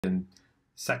and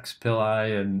sex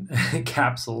pili and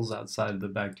capsules outside of the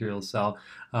bacterial cell.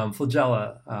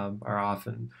 Flagella are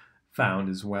often found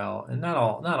as well, and not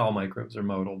all microbes are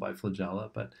motile by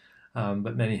flagella,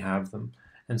 but many have them.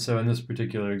 And so in this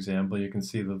particular example, you can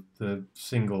see the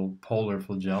single polar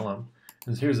flagellum.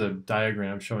 And here's a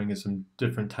diagram showing you some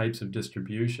different types of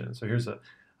distribution. So here's a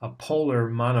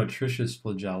polar monotricious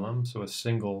flagellum, so a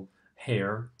single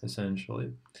hair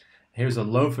essentially. Here's a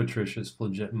lophotricious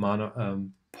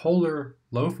polar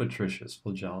lophotricious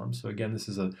flagellum. So again, this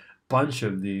is a bunch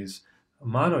of these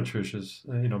monotricious,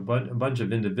 a bunch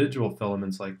of individual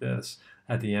filaments like this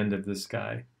at the end of this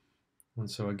guy. And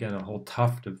so again, a whole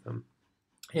tuft of them.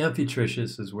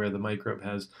 Amphitricious is where the microbe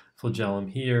has flagellum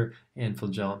here and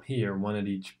flagellum here, one at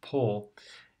each pole.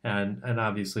 And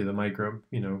obviously the microbe,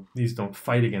 these don't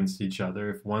fight against each other.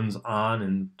 If one's on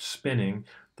and spinning,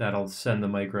 that'll send the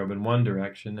microbe in one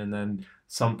direction, and then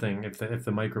something, if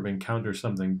the microbe encounters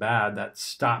something bad, that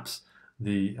stops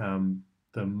the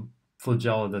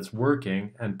flagella that's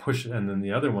working and then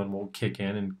the other one will kick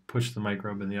in and push the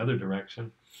microbe in the other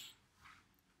direction.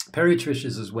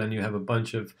 Peritricious is when you have a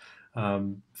bunch of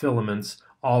filaments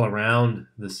all around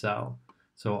the cell.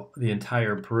 So the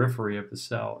entire periphery of the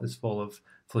cell is full of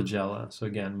flagella. So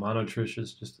again,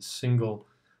 monotricious, just a single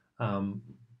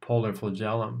polar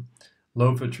flagellum.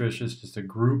 Lophotricious, just a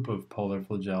group of polar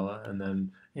flagella, and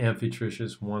then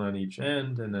amphitricious, one on each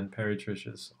end, and then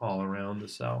peritricious all around the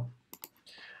cell.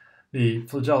 The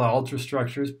Flagellar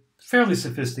Ultrastructure is fairly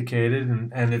sophisticated,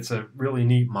 and it's a really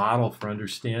neat model for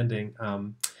understanding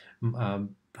how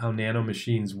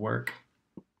nanomachines work.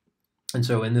 And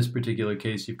so in this particular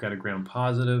case, you've got a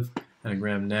gram-positive and a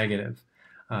gram-negative.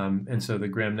 And so the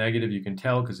gram-negative you can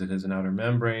tell because it has an outer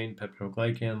membrane,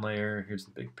 peptidoglycan layer. Here's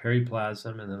the big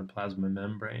periplasm, and then a plasma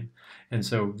membrane. And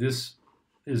so this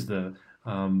is the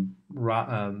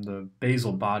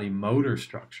basal body motor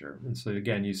structure. And so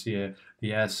again, you see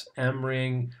the S-M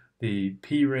ring, the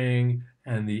P ring,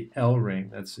 and the L ring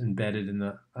that's embedded in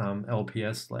the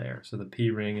LPS layer. So the P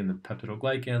ring in the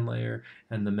peptidoglycan layer,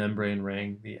 and the membrane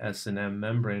ring, the S and M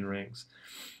membrane rings.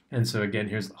 And so again,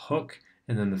 here's the hook,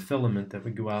 and then the filament that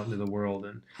would go out into the world.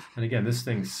 And again, this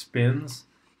thing spins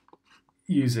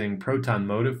using proton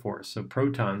motive force. So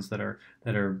protons that are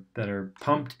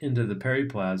pumped into the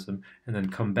periplasm and then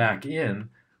come back in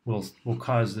will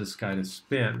cause this guy to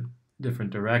spin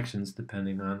different directions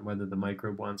depending on whether the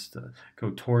microbe wants to go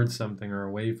towards something or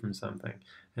away from something.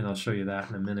 And I'll show you that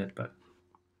in a minute. But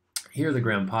here the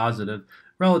gram-positive,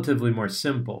 relatively more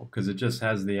simple because it just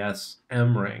has the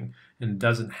S-M ring and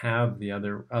doesn't have the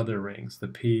other rings, the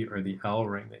P or the L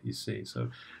ring that you see.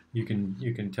 So you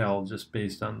can tell just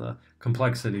based on the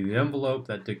complexity of the envelope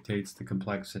that dictates the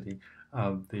complexity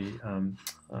of the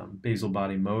basal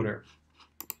body motor.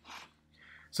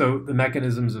 So the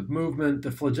mechanisms of movement,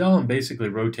 the flagellum basically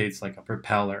rotates like a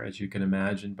propeller, as you can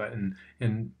imagine, but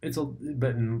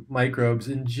in microbes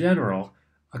in general,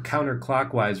 a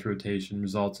counterclockwise rotation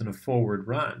results in a forward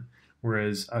run,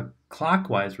 whereas a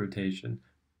clockwise rotation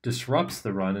disrupts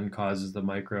the run and causes the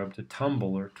microbe to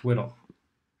tumble or twiddle.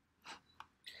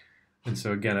 And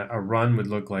so again, a run would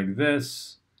look like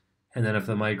this, and then if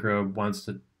the microbe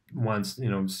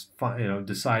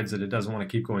decides that it doesn't want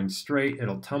to keep going straight,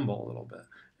 it'll tumble a little bit.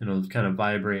 And it'll kind of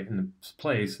vibrate in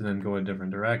place and then go a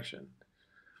different direction.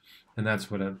 And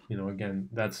that's what again,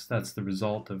 that's the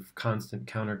result of constant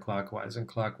counterclockwise and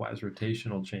clockwise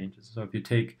rotational changes. So if you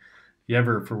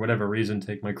ever, for whatever reason,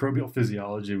 take microbial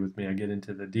physiology with me, I get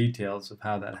into the details of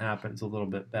how that happens a little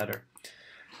bit better.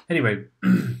 Anyway,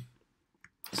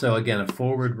 so again, a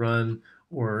forward run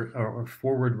or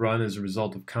forward run is a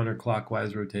result of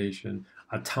counterclockwise rotation,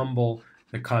 a tumble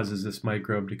that causes this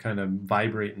microbe to kind of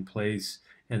vibrate in place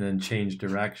and then change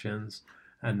directions.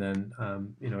 And then,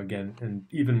 again, and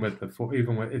even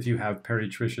if you have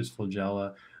peritricious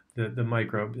flagella, the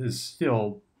microbe is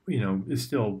still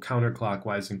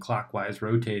counterclockwise and clockwise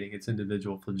rotating its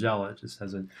individual flagella. It just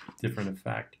has a different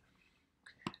effect.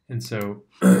 And so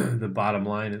the bottom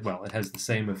line is, well, it has the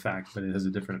same effect, but it has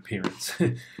a different appearance.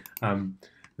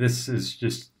 This is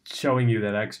just showing you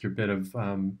that extra bit of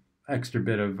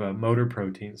motor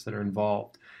proteins that are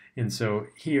involved. And so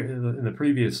here in the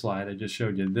previous slide, I just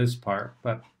showed you this part,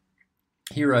 but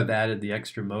here I've added the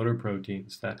extra motor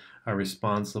proteins that are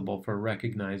responsible for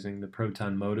recognizing the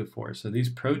proton motive force. So these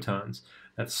protons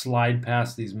that slide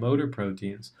past these motor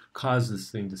proteins cause this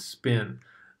thing to spin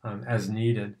as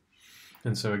needed.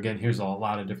 And so again, here's a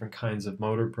lot of different kinds of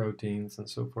motor proteins and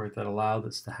so forth that allow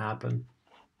this to happen.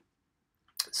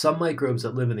 Some microbes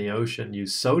that live in the ocean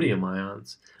use sodium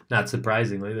ions. Not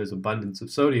surprisingly, there's abundance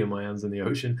of sodium ions in the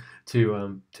ocean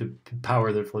to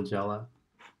power their flagella.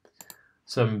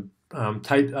 Some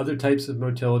other types of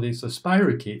motility, so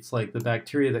spirochetes, like the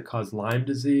bacteria that cause Lyme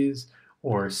disease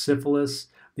or syphilis,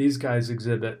 these guys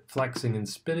exhibit flexing and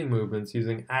spinning movements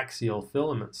using axial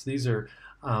filaments. These are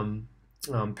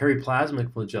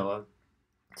periplasmic flagella,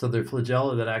 so they're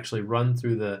flagella that actually run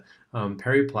through the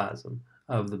periplasm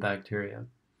of the bacteria.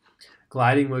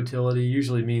 Gliding motility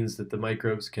usually means that the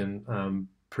microbes can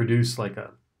produce like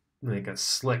a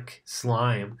slick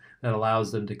slime that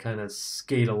allows them to kind of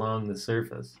skate along the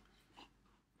surface.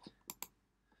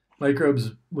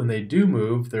 Microbes, when they do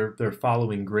move, they're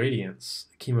following gradients,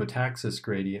 chemotaxis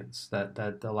gradients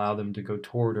that allow them to go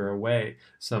toward or away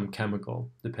some chemical,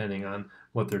 depending on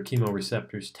what their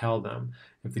chemoreceptors tell them.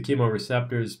 If the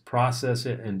chemoreceptors process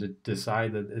it and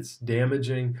decide that it's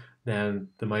damaging, then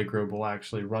the microbe will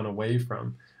actually run away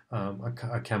from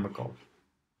a chemical.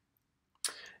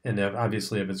 And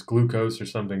obviously, if it's glucose or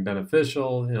something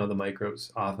beneficial, the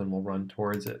microbes often will run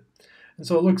towards it. And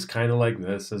so it looks kind of like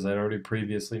this, as I already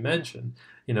previously mentioned.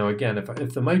 Again,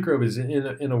 if the microbe is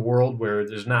in a world where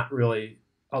there's not really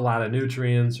a lot of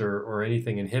nutrients or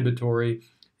anything inhibitory,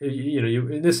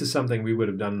 this is something we would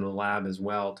have done in the lab as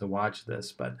well to watch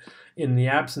this. But in the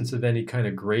absence of any kind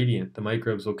of gradient, the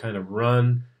microbes will kind of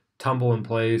run, tumble in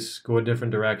place, go a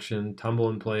different direction, tumble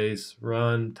in place,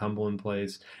 run, tumble in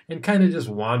place, and kind of just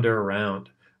wander around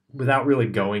without really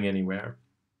going anywhere.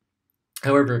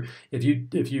 However, if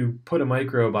you put a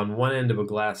microbe on one end of a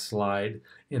glass slide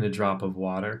in a drop of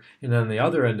water, and on the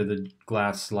other end of the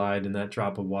glass slide in that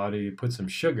drop of water you put some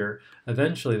sugar,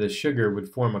 eventually the sugar would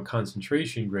form a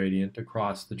concentration gradient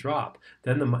across the drop.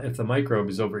 Then if the microbe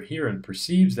is over here and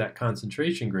perceives that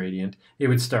concentration gradient, it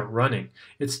would start running.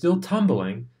 It's still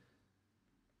tumbling,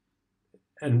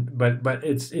 but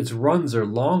its runs are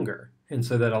longer, and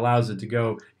so that allows it to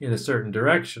go in a certain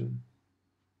direction.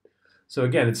 So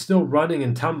again, it's still running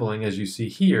and tumbling as you see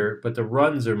here, but the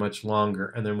runs are much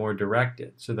longer and they're more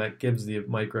directed. So that gives the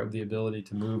microbe the ability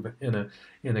to move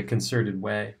in a concerted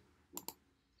way.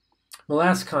 The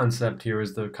last concept here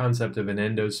is the concept of an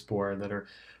endospore that are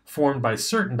formed by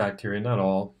certain bacteria, not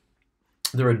all.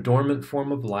 They're a dormant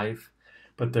form of life,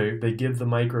 but they give the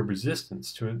microbe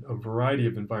resistance to a variety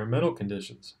of environmental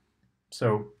conditions.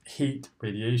 So heat,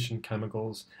 radiation,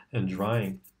 chemicals, and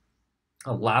drying.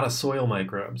 A lot of soil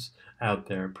microbes out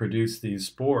there produce these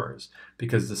spores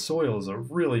because the soil is a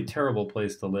really terrible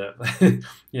place to live.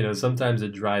 Sometimes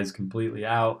it dries completely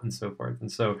out and so forth.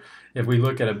 And so if we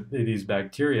look at these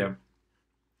bacteria,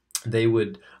 they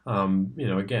would,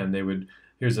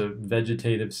 here's a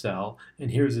vegetative cell and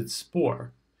here's its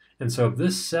spore. And so if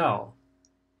this cell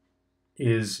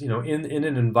is, in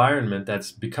an environment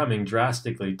that's becoming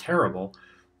drastically terrible,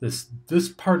 this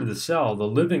part of the cell, the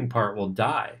living part, will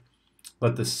die.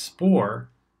 But the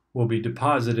spore will be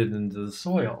deposited into the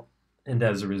soil. And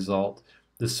as a result,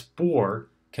 the spore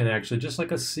can actually, just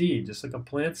like a seed, just like a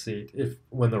plant seed,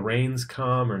 when the rains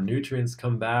come or nutrients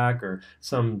come back or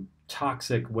some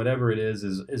toxic whatever it is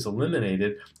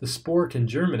eliminated, the spore can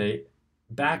germinate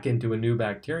back into a new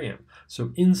bacterium.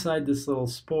 So inside this little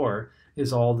spore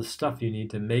is all the stuff you need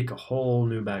to make a whole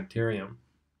new bacterium.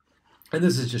 And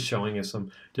this is just showing us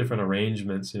some different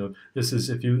arrangements. This is,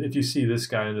 if you see this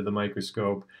guy under the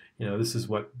microscope, this is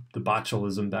what the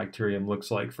botulism bacterium looks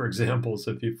like, for example.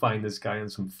 So if you find this guy in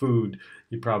some food,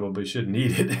 you probably shouldn't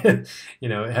eat it.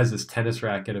 It has this tennis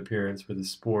racket appearance where the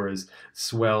spore is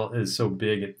so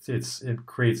big, it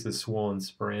creates this swollen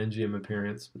sporangium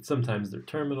appearance. But sometimes they're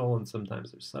terminal and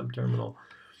sometimes they're subterminal.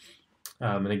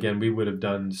 And again, we would have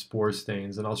done spore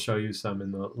stains, and I'll show you some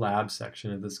in the lab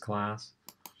section of this class.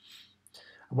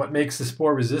 What makes the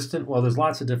spore resistant? Well, there's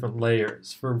lots of different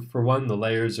layers. For one, the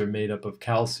layers are made up of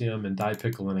calcium and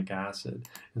dipicolinic acid,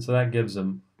 and so that gives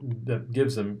them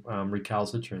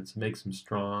recalcitrance, makes them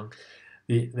strong.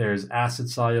 There's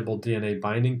acid-soluble DNA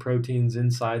binding proteins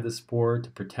inside the spore to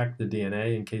protect the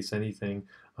DNA in case anything,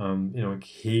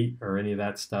 heat or any of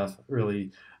that stuff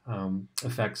really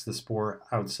affects the spore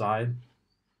outside.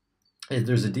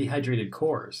 There's a dehydrated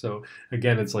core, so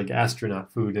again, it's like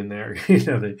astronaut food in there.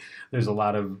 There's a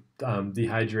lot of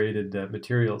dehydrated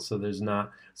material, so that's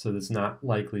not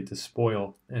likely to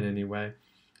spoil in any way.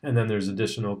 And then there's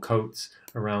additional coats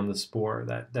around the spore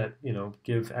that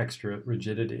give extra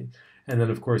rigidity. And then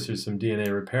of course there's some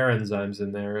DNA repair enzymes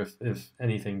in there. If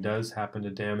anything does happen to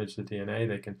damage the DNA,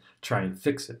 they can try and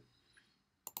fix it.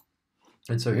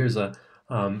 And so here's a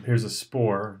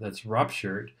spore that's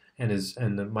ruptured.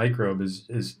 And the microbe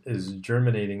is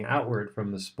germinating outward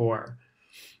from the spore.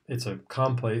 It's a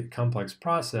complex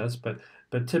process, but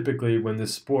typically when the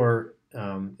spore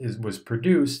was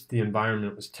produced, the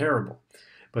environment was terrible.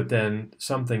 But then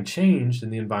something changed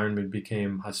and the environment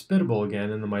became hospitable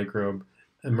again, and the microbe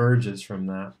emerges from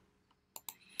that.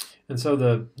 And so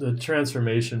the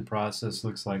transformation process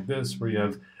looks like this, where you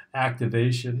have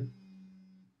activation,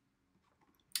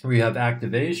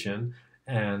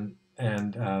 and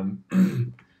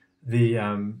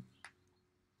the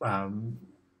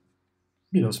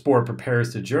spore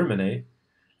prepares to germinate,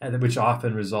 and which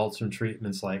often results from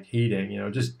treatments like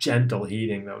heating, just gentle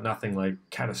heating, though nothing like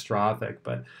catastrophic.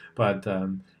 But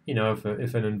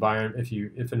if an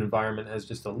environment has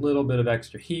just a little bit of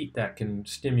extra heat, that can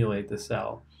stimulate the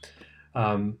cell.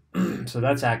 So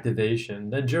that's activation.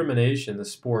 Then germination, the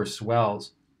spore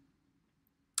swells,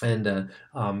 and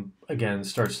again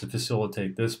starts to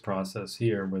facilitate this process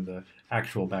here, where the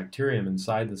actual bacterium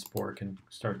inside the spore can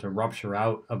start to rupture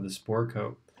out of the spore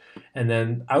coat. And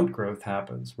then outgrowth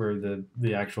happens, where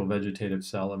the actual vegetative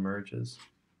cell emerges.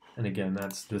 And again,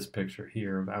 that's this picture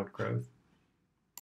here of outgrowth.